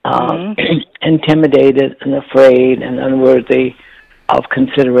intimidated and afraid and unworthy of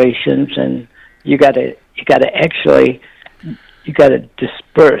considerations, and you got to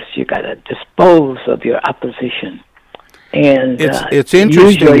disperse, you got to dispose of your opposition. And it's interesting,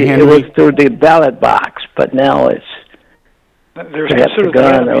 usually Henry. it was through the ballot box, but now there's considered the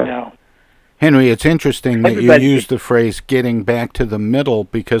enemy now. Henry, it's interesting that you use the phrase getting back to the middle,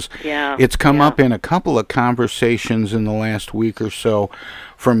 because it's come up in a couple of conversations in the last week or so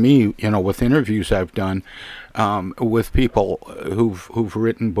for me, with interviews I've done with people who've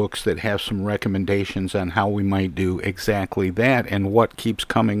written books that have some recommendations on how we might do exactly that. And what keeps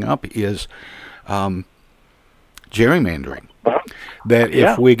coming up is gerrymandering. That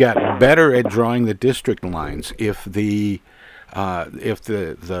if we got better at drawing the district lines, if the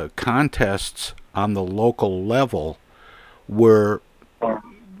contests on the local level were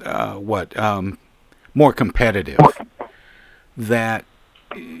more competitive, that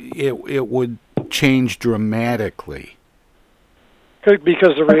it would change dramatically.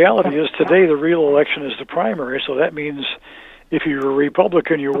 Because the reality is today the real election is the primary, so that means if you're a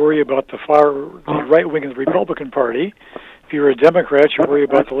Republican, you worry about the right wing of the Republican Party. If you're a Democrat, you worry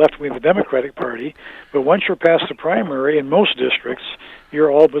about the left wing of the Democratic Party. But once you're past the primary, in most districts, you're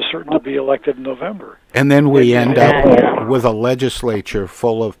all but certain to be elected in November. And then we end up with a legislature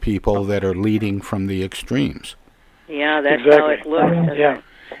full of people that are leading from the extremes. Yeah, that's how it looks. Yeah.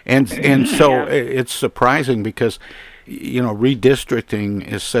 And so it's surprising because, redistricting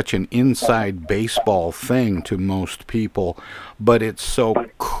is such an inside baseball thing to most people, but it's so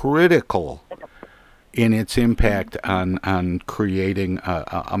critical in its impact on creating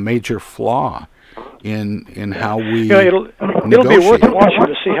a major flaw in how we it'll negotiate. be worth watching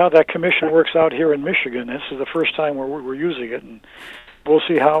to see how that commission works out here in Michigan. This is the first time we're using it, and we'll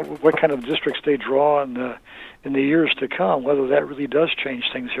see what kind of districts they draw in the years to come, whether that really does change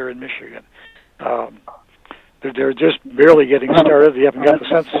things here in Michigan. They're just barely getting started. They haven't got the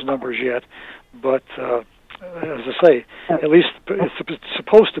census numbers yet, but as I say, at least it's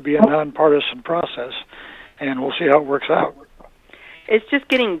supposed to be a nonpartisan process, and we'll see how it works out. It's just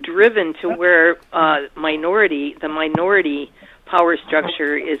getting driven to where the minority power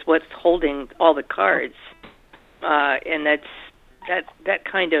structure is what's holding all the cards, and that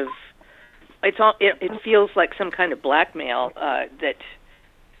kind of it feels like some kind of blackmail that.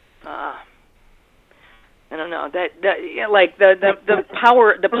 I don't know the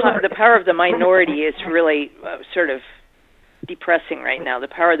power of the minority is really sort of depressing right now. The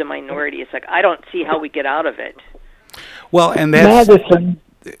power of the minority is like, I don't see how we get out of it. Well, and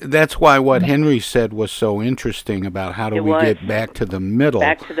that's why what Henry said was so interesting about how do we get back to the middle.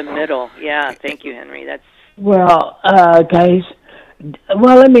 Back to the middle. Yeah, thank you, Henry. Well, guys,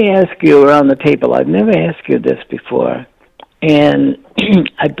 let me ask you around the table. I've never asked you this before, and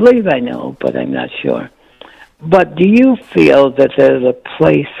I believe I know, but I'm not sure. But do you feel that there's a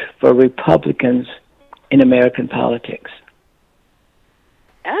place for Republicans in American politics?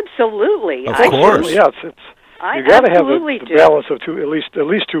 Absolutely. Of course. Yeah, you got to have the balance of at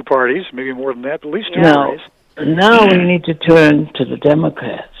least two parties, maybe more than that, but at least two parties. Now we need to turn to the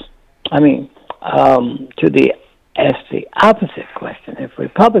Democrats. I mean, ask the opposite question. If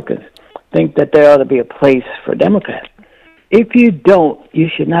Republicans think that there ought to be a place for Democrats, if you don't, you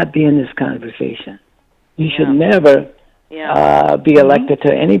should not be in this conversation. You should never be elected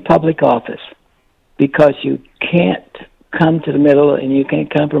to any public office because you can't come to the middle and you can't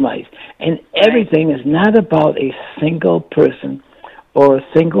compromise. And everything is not about a single person or a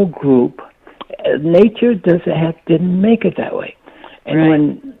single group. Nature didn't make it that way.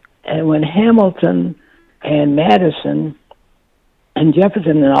 And when Hamilton and Madison and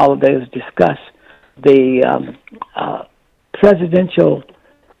Jefferson and all of those discuss the presidential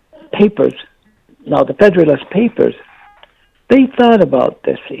papers, the Federalist Papers, they thought about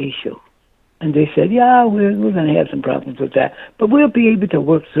this issue. And they said, we're going to have some problems with that, but we'll be able to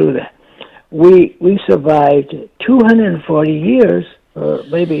work through that. We survived 240 years, or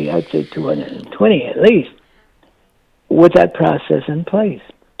maybe I'd say 220 at least, with that process in place.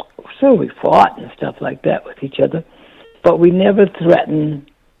 So we fought and stuff like that with each other, but we never threatened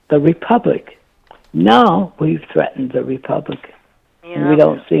the Republic. Now we've threatened the Republic. And we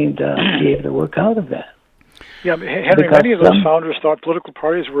don't seem to be able to work out of that. Yeah, Henry, many of those founders thought political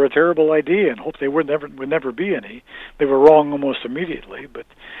parties were a terrible idea and hoped they would never be any. They were wrong almost immediately, but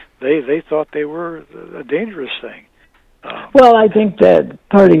they thought they were a dangerous thing. Well, I think that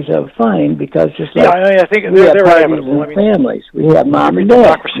parties are fine because just like I think we have they're parties and families. We have mom and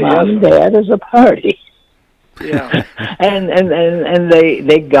dad. Mom and dad is a party. Yeah, and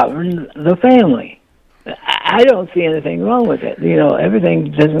they govern the family. I don't see anything wrong with it.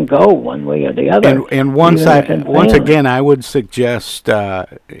 Everything doesn't go one way or the other. And once again, I would suggest,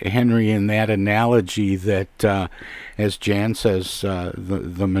 Henry, in that analogy that, as Jan says,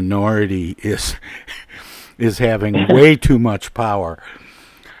 the minority is having way too much power.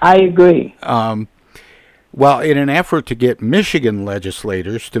 I agree. Well, in an effort to get Michigan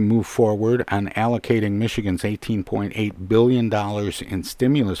legislators to move forward on allocating Michigan's $18.8 billion in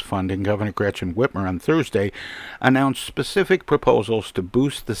stimulus funding, Governor Gretchen Whitmer on Thursday announced specific proposals to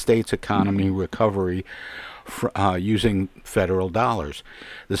boost the state's economy recovery using federal dollars.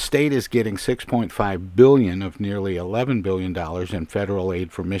 The state is getting $6.5 billion of nearly $11 billion in federal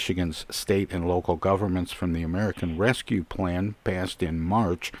aid for Michigan's state and local governments from the American Rescue Plan passed in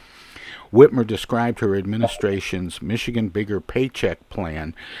March. Whitmer described her administration's Michigan Bigger Paycheck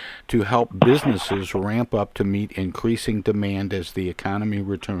plan to help businesses ramp up to meet increasing demand as the economy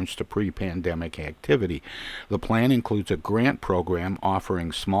returns to pre-pandemic activity. The plan includes a grant program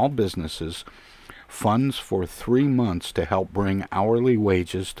offering small businesses funds for 3 months to help bring hourly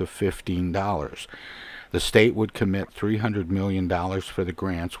wages to $15. The state would commit $300 million for the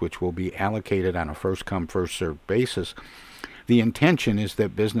grants, which will be allocated on a first-come, first-served basis. The intention is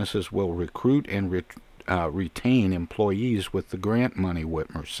that businesses will recruit and retain employees with the grant money,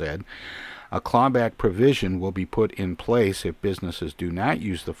 Whitmer said. A clawback provision will be put in place if businesses do not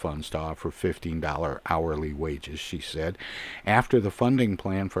use the funds to offer $15 hourly wages, she said. After the funding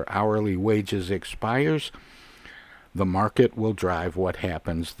plan for hourly wages expires, the market will drive what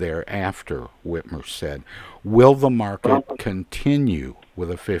happens thereafter, Whitmer said. Will the market continue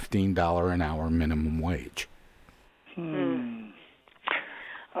with a $15 an hour minimum wage? I'm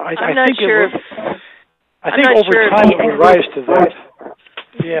not sure. I think over time it will rise to that.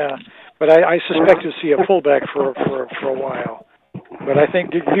 Yeah, but I suspect you'll see a pullback for a while. But I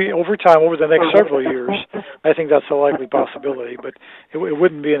think over time, over the next several years, I think that's a likely possibility. But it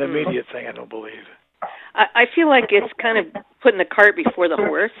wouldn't be an immediate thing, I don't believe. I feel like it's kind of putting the cart before the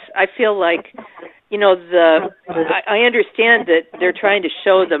horse. I feel like, I understand that they're trying to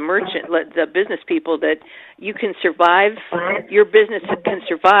show the business people that you can survive. Your business can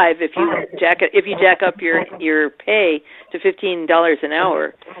survive if you jack up your pay to $15 an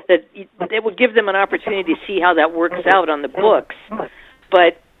hour. That it would give them an opportunity to see how that works out on the books,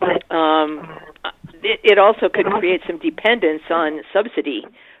 but it also could create some dependence on subsidy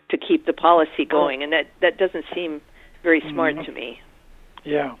to keep the policy going, and that doesn't seem very smart to me.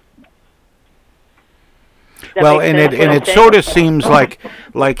 Yeah. Well, and it sort of seems like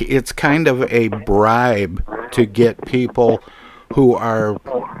it's kind of a bribe to get people who are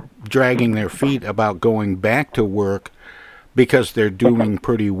dragging their feet about going back to work because they're doing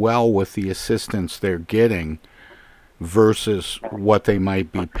pretty well with the assistance they're getting versus what they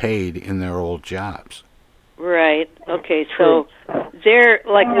might be paid in their old jobs. Right. Okay. So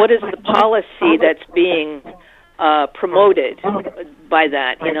what is the policy that's being promoted by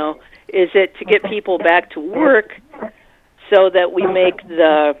that? Is it to get people back to work so that we make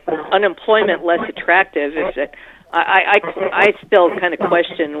the unemployment less attractive? I still kind of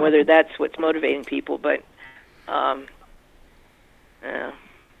question whether that's what's motivating people, but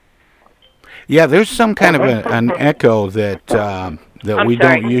yeah, there's some kind of an echo that we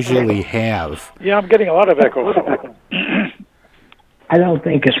don't usually have. Yeah, I'm getting a lot of echo. I don't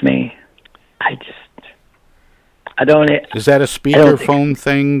think it's me. I don't. Is that a speakerphone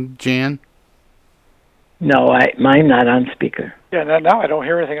thing, Jan? No, mine not on speaker. Yeah, now I don't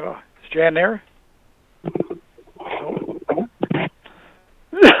hear anything at all. Is Jan there?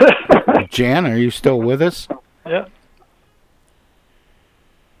 Jan, are you still with us? Yeah.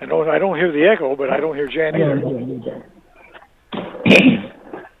 I don't hear the echo, but I don't hear Jan either.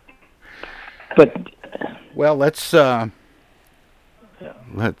 But let's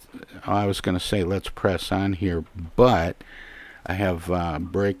I was going to say let's press on here, but I have a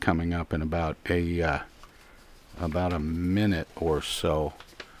break coming up in about a minute or so.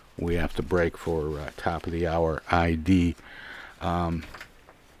 We have to break for top of the hour ID. As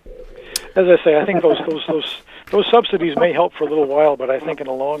I say, I think those subsidies may help for a little while, but I think in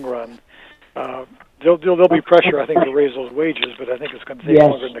the long run, there'll be pressure, I think, to raise those wages, but I think it's going to take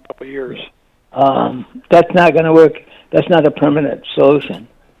longer than a couple of years. That's not going to work. That's not a permanent solution.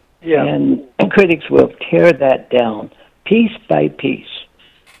 Yeah. And critics will tear that down piece by piece,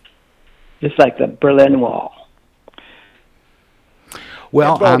 just like the Berlin Wall.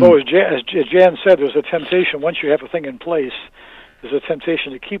 Well, although as Jan said, there's a temptation, once you have a thing in place, there's a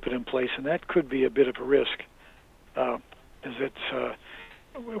temptation to keep it in place, and that could be a bit of a risk.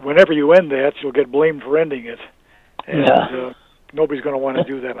 Whenever you end that, you'll get blamed for ending it, and nobody's going to want to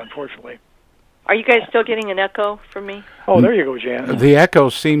do that, unfortunately. Are you guys still getting an echo from me? Oh, there you go, Jan. The echo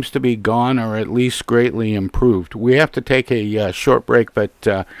seems to be gone, or at least greatly improved. We have to take a short break,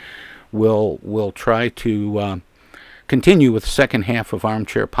 but we'll try to continue with the second half of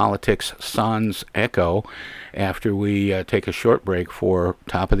Armchair Politics Sans Echo after we take a short break for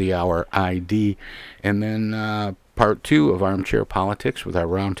top of the hour ID, and then part 2 of Armchair Politics with our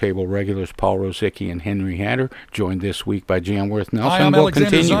roundtable regulars Paul Rosicki and Henry Hatter, joined this week by Jan Worth Nelson. Hi, I'm we'll Alexander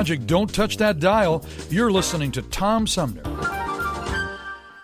continue. Zonjic. Don't touch that dial. You're listening to Tom Sumner.